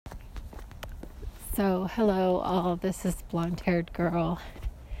So, hello all, this is Blonde-Haired Girl,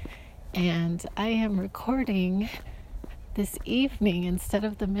 and I am recording this evening instead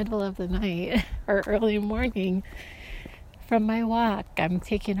of the middle of the night or early morning from my walk. I'm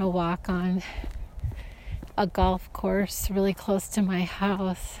taking a walk on a golf course really close to my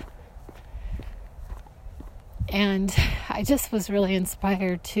house, and I just was really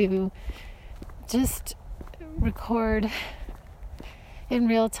inspired to just record in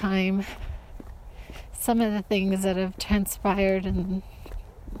real time some of the things that have transpired in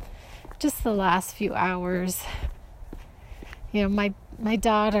just the last few hours. You know, my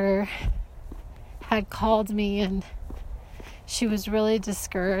daughter had called me and she was really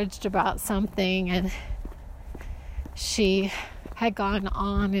discouraged about something, and she had gone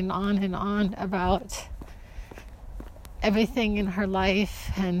on and on and on about everything in her life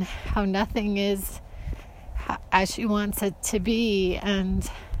and how nothing is as she wants it to be. And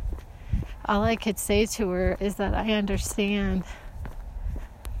all I could say to her is that I understand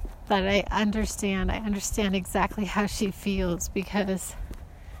exactly how she feels, because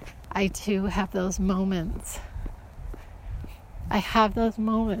I too have those moments. I have those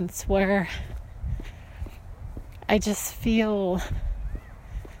moments where I just feel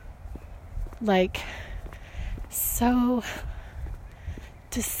like so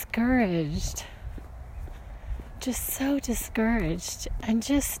discouraged, and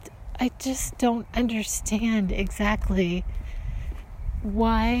I just don't understand exactly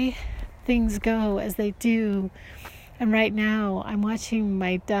why things go as they do. And right now I'm watching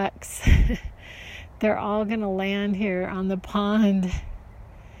my ducks. They're all going to land here on the pond.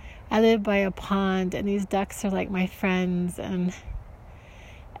 I live by a pond, and these ducks are like my friends, and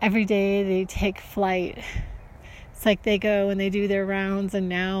every day they take flight. It's like they go and they do their rounds, and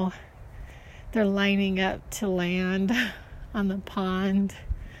now they're lining up to land on the pond.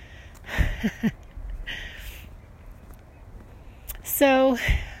 So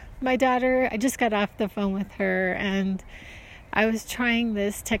my daughter, I just got off the phone with her, and I was trying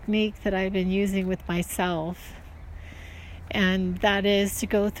this technique that I've been using with myself, and that is to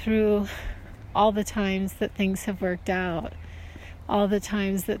go through all the times that things have worked out, all the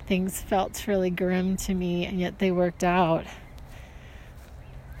times that things felt really grim to me, and yet they worked out.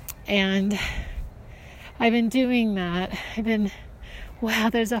 And I've been doing that. Wow,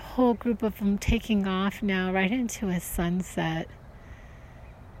 there's a whole group of them taking off now right into a sunset.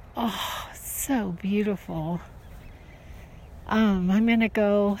 Oh, so beautiful. I'm going to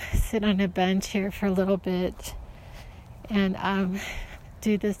go sit on a bench here for a little bit and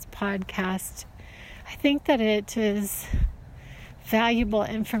do this podcast. I think that it is valuable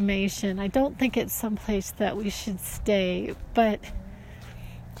information. I don't think it's someplace that we should stay, but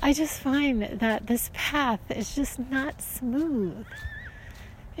I just find that this path is just not smooth.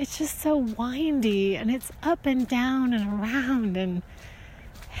 It's just so windy, and it's up and down and around, and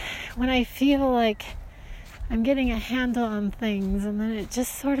when I feel like I'm getting a handle on things, and then it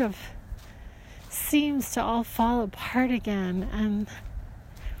just sort of seems to all fall apart again. And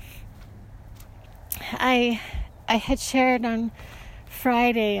I had shared on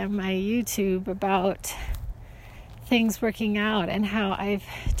Friday on my YouTube about things working out and how I've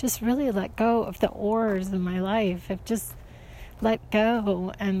just really let go of the oars in my life. I've just let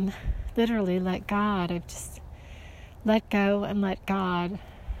go and literally let God. I've just let go and let God.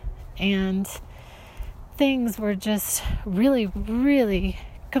 And things were just really, really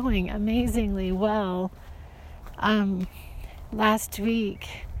going amazingly well last week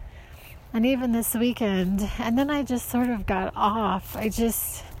and even this weekend. And then I just sort of got off. I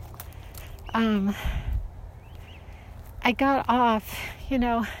got off,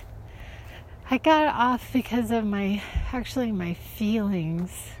 I got off because of my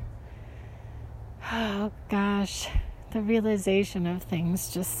feelings. Oh gosh, the realization of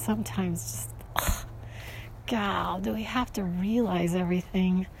things just sometimes God, do we have to realize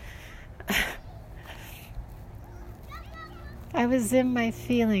everything? I was in my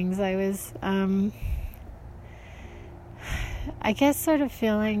feelings. I was, I guess, sort of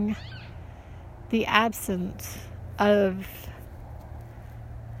feeling the absence of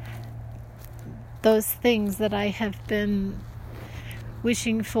those things that I have been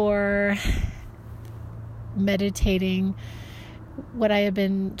wishing for, meditating, what I have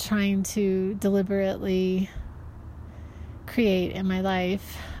been trying to deliberately create in my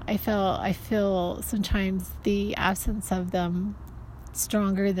life. I feel sometimes the absence of them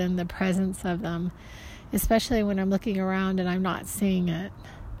stronger than the presence of them, especially when I'm looking around and I'm not seeing it.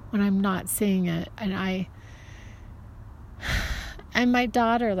 And my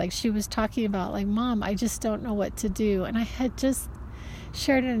daughter, like, she was talking about, like, Mom, I just don't know what to do. And I had just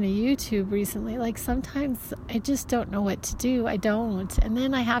shared it in a YouTube recently. Like, sometimes I just don't know what to do. I don't. And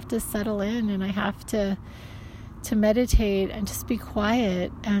then I have to settle in, and I have to meditate and just be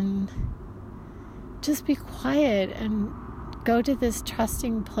quiet and go to this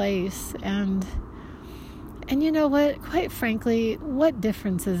trusting place. And you know what? Quite frankly, what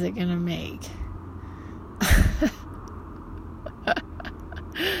difference is it going to make?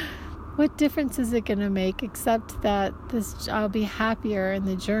 What difference is it going to make, except that I'll be happier in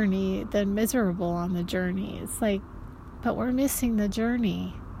the journey than miserable on the journey? It's like, but we're missing the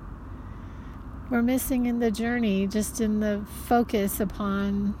journey. We're missing in the journey, just in the focus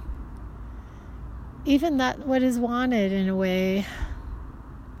upon even that what is wanted in a way,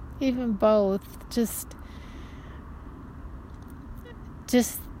 even both, just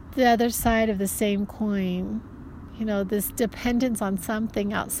the other side of the same coin. You know, this dependence on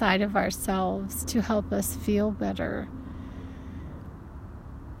something outside of ourselves to help us feel better.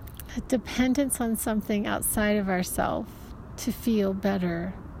 A dependence on something outside of ourselves to feel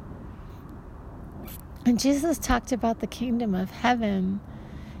better. And Jesus talked about the kingdom of heaven,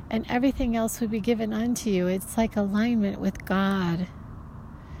 and everything else would be given unto you. It's like alignment with God.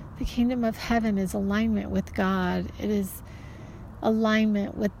 The kingdom of heaven is alignment with God. It is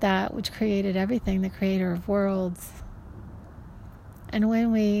alignment with that which created everything, the creator of worlds. And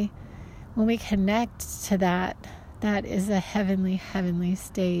when we connect to that, that is a heavenly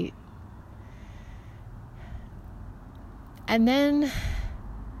state. And then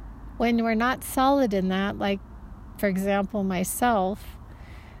when we're not solid in that, like, for example, myself,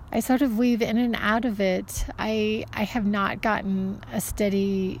 I sort of weave in and out of it. I have not gotten a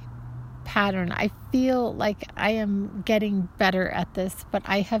steady pattern. I feel like I am getting better at this, but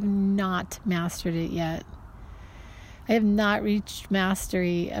I have not mastered it yet. I have not reached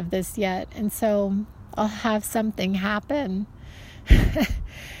mastery of this yet. And so I'll have something happen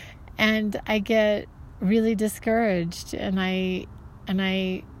and I get really discouraged, and I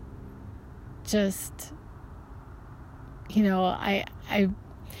just, you know,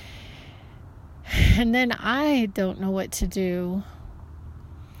 and then I don't know what to do,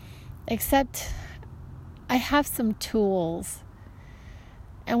 except I have some tools.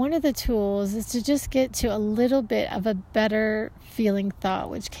 And one of the tools is to just get to a little bit of a better feeling thought,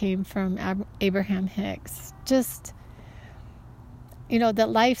 which came from Abraham Hicks. Just, you know, that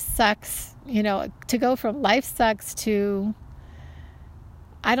life sucks, you know, to go from life sucks to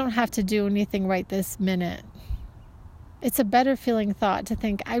I don't have to do anything right this minute. It's a better feeling thought to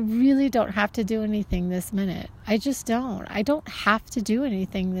think, I really don't have to do anything this minute. I just don't. I don't have to do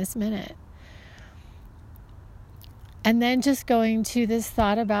anything this minute. And then just going to this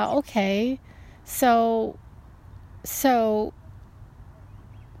thought about, okay, so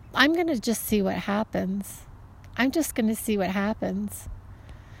I'm going to just see what happens. I'm just going to see what happens.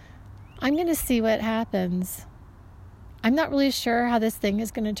 I'm going to see what happens. I'm not really sure how this thing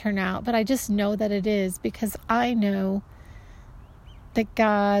is going to turn out, but I just know that it is, because I know that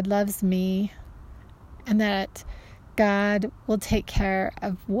God loves me and that God will take care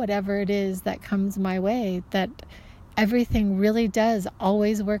of whatever it is that comes my way, that everything really does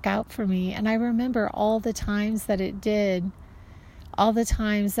always work out for me. And I remember all the times that it did, all the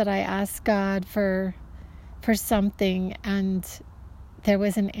times that I asked God for something and there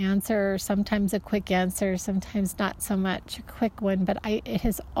was an answer, sometimes a quick answer, sometimes not so much a quick one, but it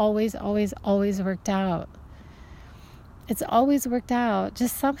has always worked out. It's always worked out.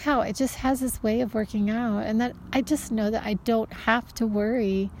 Just somehow it just has this way of working out, and that I just know that I don't have to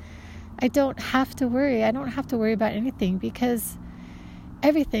worry. I don't have to worry about anything, because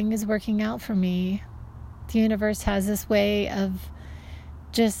everything is working out for me. The universe has this way of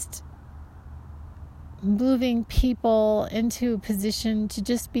just moving people into a position to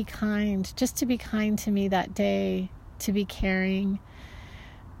just be kind to me that day, to be caring,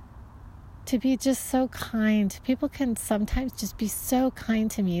 to be just so kind. People can sometimes just be so kind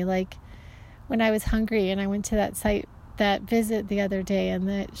to me. Like when I was hungry and I went to that visit the other day, and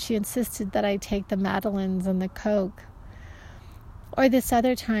that she insisted that I take the Madeleines and the Coke. Or this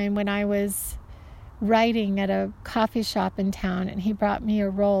other time when I was writing at a coffee shop in town, and he brought me a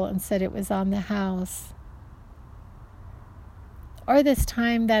roll and said it was on the house. Or this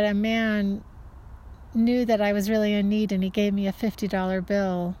time that a man knew that I was really in need, and he gave me a $50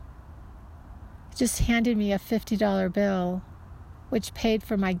 bill. He just handed me a $50 bill, which paid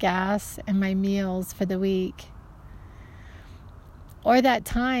for my gas and my meals for the week. Or that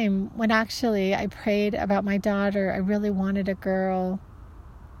time when actually I prayed about my daughter. I really wanted a girl.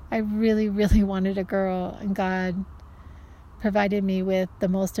 I really wanted a girl, and God provided me with the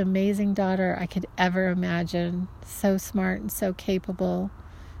most amazing daughter I could ever imagine. So smart and so capable.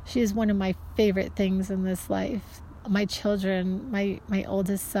 She is one of my favorite things in this life. My children, my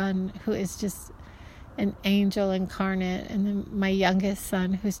oldest son, who is just an angel incarnate, and then my youngest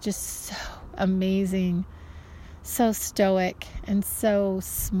son, who's just so amazing, so stoic and so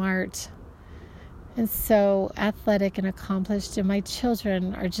smart and so athletic and accomplished. And my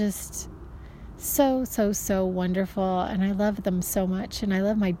children are just so wonderful, and I love them so much. And I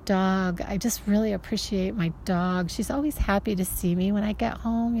love my dog. I just really appreciate my dog. She's always happy to see me when I get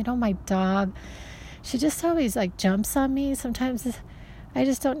home. You know, my dog, she just always like jumps on me. Sometimes I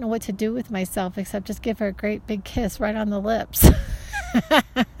just don't know what to do with myself except just give her a great big kiss right on the lips.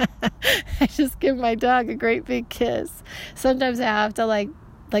 I just give my dog a great big kiss. Sometimes I have to like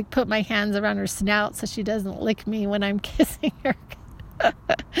put my hands around her snout so she doesn't lick me when I'm kissing her.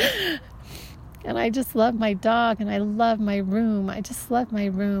 And I just love my dog, and I love my room. I just love my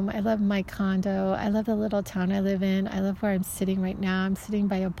room. I love my condo. I love the little town I live in. I love where I'm sitting right now. I'm sitting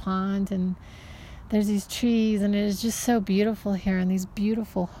by a pond, and there's these trees, and it is just so beautiful here, and these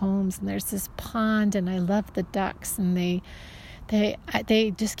beautiful homes, and there's this pond, and I love the ducks, and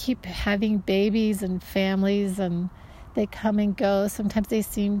they just keep having babies and families, and they come and go. Sometimes they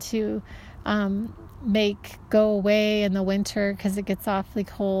seem to go away in the winter because it gets awfully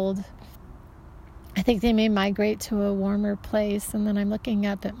cold. I think they may migrate to a warmer place. And then I'm looking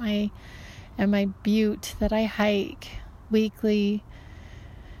up at my butte that I hike weekly.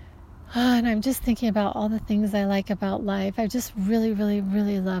 And I'm just thinking about all the things I like about life. I just really, really,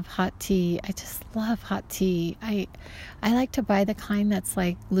 really love hot tea. I just love hot tea. I like to buy the kind that's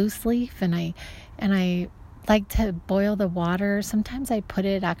like loose leaf, and I like to boil the water. Sometimes I put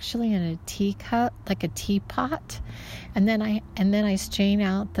it actually in a teacup, like a teapot, and then I strain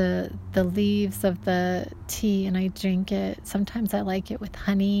out the leaves of the tea and I drink it. Sometimes I like it with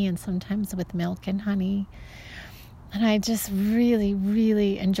honey, and sometimes with milk and honey. And I just really,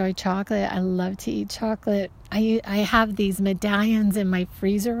 really enjoy chocolate. I love to eat chocolate. I have these medallions in my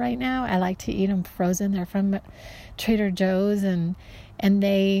freezer right now. I like to eat them frozen. They're from Trader Joe's, and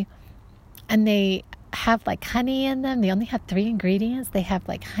they have like honey in them. They only have 3 ingredients. They have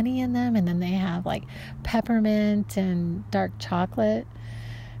like honey in them, and then they have like peppermint and dark chocolate.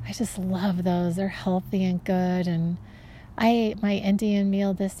 I just love those. They're healthy and good. And I ate my Indian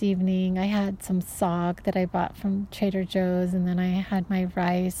meal this evening. I had some sog that I bought from Trader Joe's, and then I had my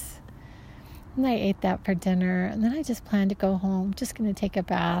rice, and I ate that for dinner. And then I just plan to go home. Just going to take a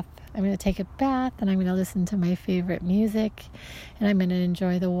bath. I'm going to take a bath, and I'm going to listen to my favorite music, and I'm going to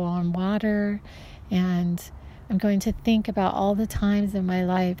enjoy the warm water. And I'm going to think about all the times in my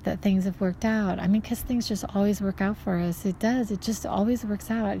life that things have worked out. I mean, because things just always work out for us. It does. It just always works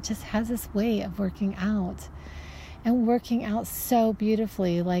out. It just has this way of working out, and working out so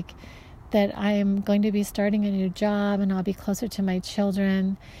beautifully. Like that I'm going to be starting a new job, and I'll be closer to my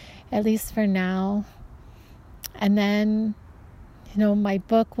children, at least for now. And then, my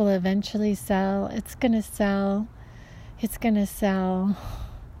book will eventually sell. It's going to sell. It's going to sell.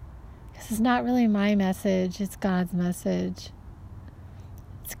 This is not really my message. It's God's message.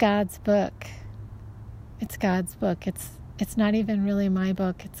 It's God's book. It's God's book. It's not even really my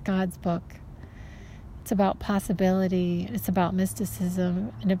book. It's God's book. It's about possibility. It's about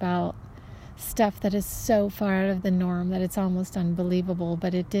mysticism, and about stuff that is so far out of the norm that it's almost unbelievable.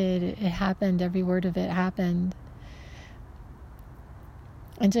 But it did. It happened. Every word of it happened.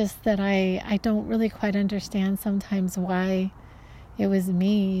 And just that I don't really quite understand sometimes why it was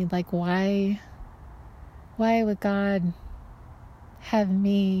me. Like, why would God have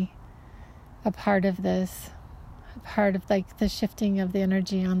me a part of this, a part of like the shifting of the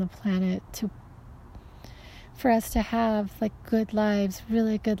energy on the planet, for us to have like good lives,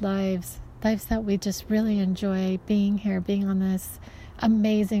 really good lives that we just really enjoy being here, being on this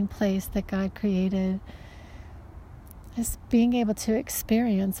amazing place that God created. Just being able to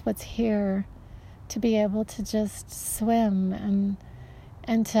experience what's here, to be able to just swim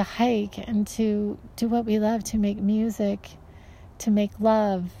and to hike and to do what we love, to make music, to make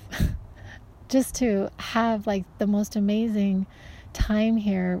love, just to have like the most amazing time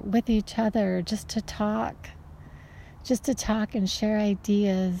here with each other, just to talk and share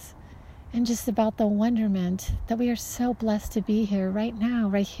ideas, and just about the wonderment that we are so blessed to be here right now,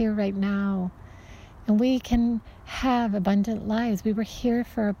 right here, right now. And we can have abundant lives. We were here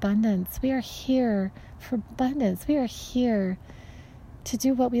for abundance. We are here for abundance. We are here to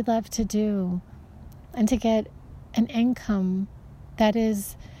do what we love to do, and to get an income that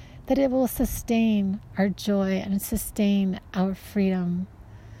it will sustain our joy and sustain our freedom.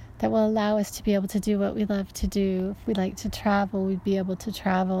 that will allow us to be able to do what we love to do. If we like to travel, we'd be able to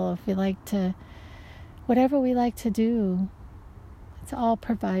travel. If we like to, whatever we like to do, it's all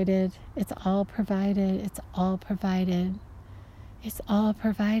provided. It's all provided. It's all provided. It's all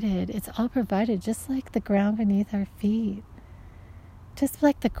provided. It's all provided, just like the ground beneath our feet. Just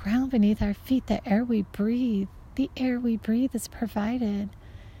like the ground beneath our feet, the air we breathe. The air we breathe is provided.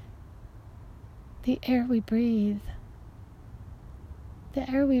 The air we breathe. The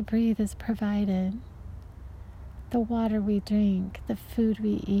air we breathe is provided. The water we drink, the food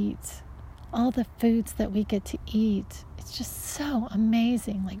we eat, all the foods that we get to eat. It's just so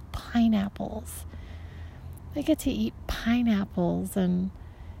amazing, like pineapples. I get to eat pineapples and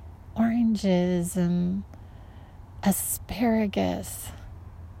oranges and asparagus.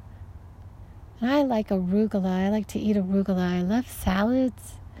 And I like arugula. I like to eat arugula. I love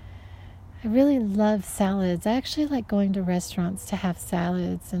salads. I really love salads. I actually like going to restaurants to have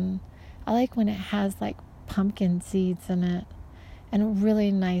salads, and I like when it has like pumpkin seeds in it and a really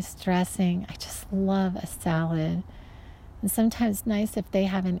nice dressing. I just love a salad. And sometimes it's nice if they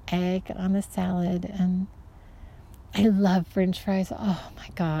have an egg on the salad. And I love French fries. Oh my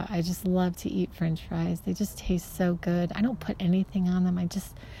God, I just love to eat French fries. They just taste so good. I don't put anything on them. I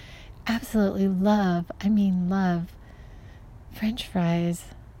just absolutely love French fries.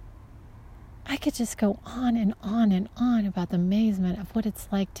 I could just go on and on and on about the amazement of what it's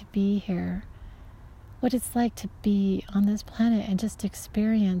like to be here, what it's like to be on this planet and just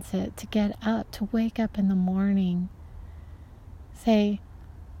experience it, to get up, to wake up in the morning, say,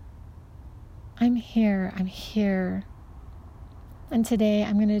 I'm here, and today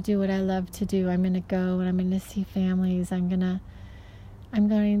I'm going to do what I love to do. I'm going to go and I'm going to see families. I'm going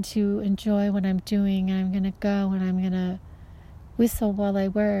to enjoy what I'm doing, and I'm going to go and I'm going to whistle while I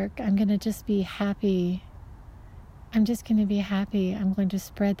work. I'm going to just be happy. I'm just going to be happy. I'm going to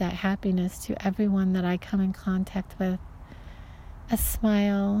spread that happiness to everyone that I come in contact with. A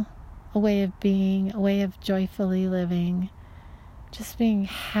smile, a way of being, a way of joyfully living. Just being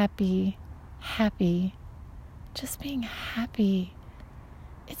happy, just being happy.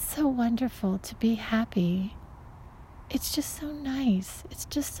 It's so wonderful to be happy. It's just so nice. It's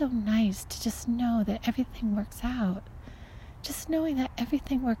just so nice to just know that everything works out. Just knowing that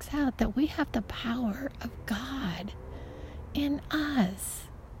everything works out, that we have the power of God in us.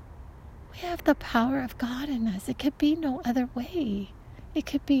 We have the power of God in us. It could be no other way. It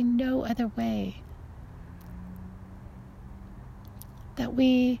could be no other way. That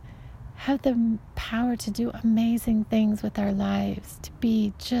we have the power to do amazing things with our lives, to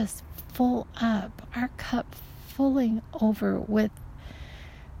be just full up, our cup filling over with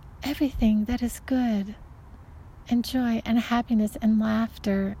everything that is good, and joy and happiness and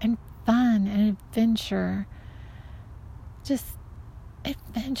laughter and fun and adventure. Just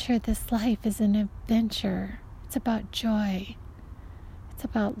adventure. This life is an adventure. It's about joy. It's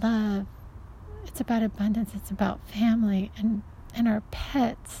about love. It's about abundance. It's about family and our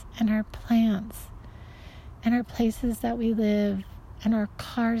pets and our plants and our places that we live and our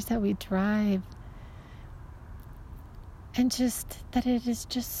cars that we drive. And just that it is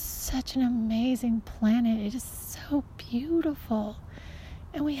just such an amazing planet. It is so beautiful.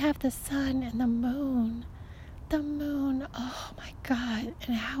 And we have the sun and the moon. The moon, oh my God,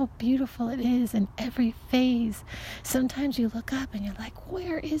 and how beautiful it is in every phase. Sometimes you look up and you're like,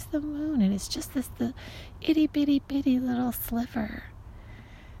 where is the moon? And it's just the itty bitty little sliver.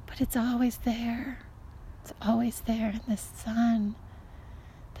 But it's always there. It's always there. And the sun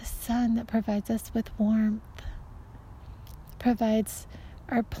that provides us with warmth, provides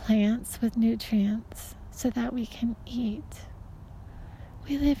our plants with nutrients so that we can eat.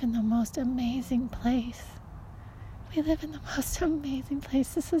 We live in the most amazing place. We live in the most amazing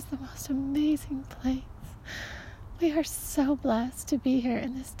place. This is the most amazing place. We are so blessed to be here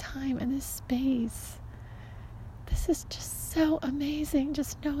in this time, in this space. This is just so amazing,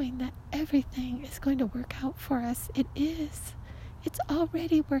 just knowing that everything is going to work out for us. It is. It's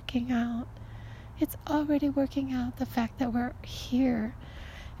already working out. It's already working out, the fact that we're here.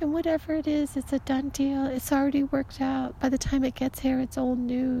 And whatever it is, it's a done deal. It's already worked out. By the time it gets here, it's old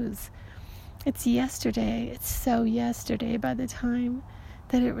news. It's yesterday. It's so yesterday by the time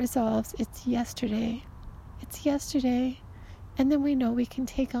that it resolves. It's yesterday. It's yesterday. And then we know we can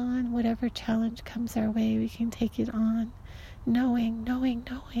take on whatever challenge comes our way. We can take it on, knowing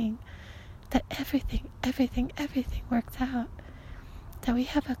that everything works out. That we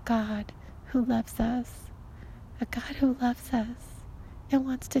have a God who loves us. A God who loves us and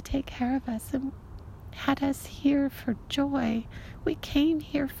wants to take care of us and had us here for joy. We came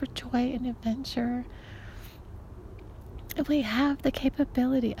here for joy and adventure. And we have the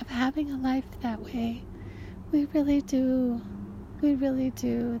capability of having a life that way. We really do. We really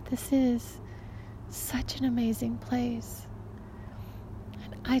do. This is such an amazing place.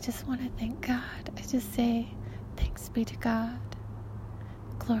 And I just want to thank God. I just say, thanks be to God.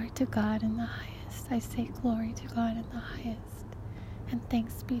 Glory to God in the highest. I say glory to God in the highest. And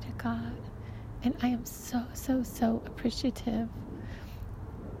thanks be to God. And I am so, so, so appreciative.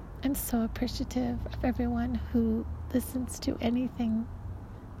 I'm so appreciative of everyone who listens to anything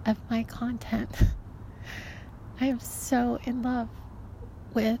of my content. I am so in love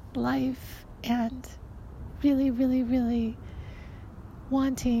with life and really, really, really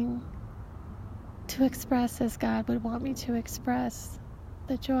wanting to express as God would want me to express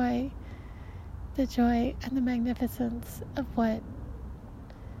the joy and the magnificence of what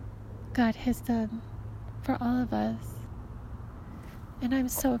God has done for all of us. And I'm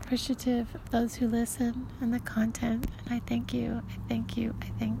so appreciative of those who listen and the content. And I thank you. I thank you. I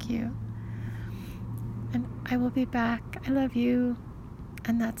thank you. And I will be back. I love you.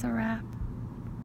 And that's a wrap.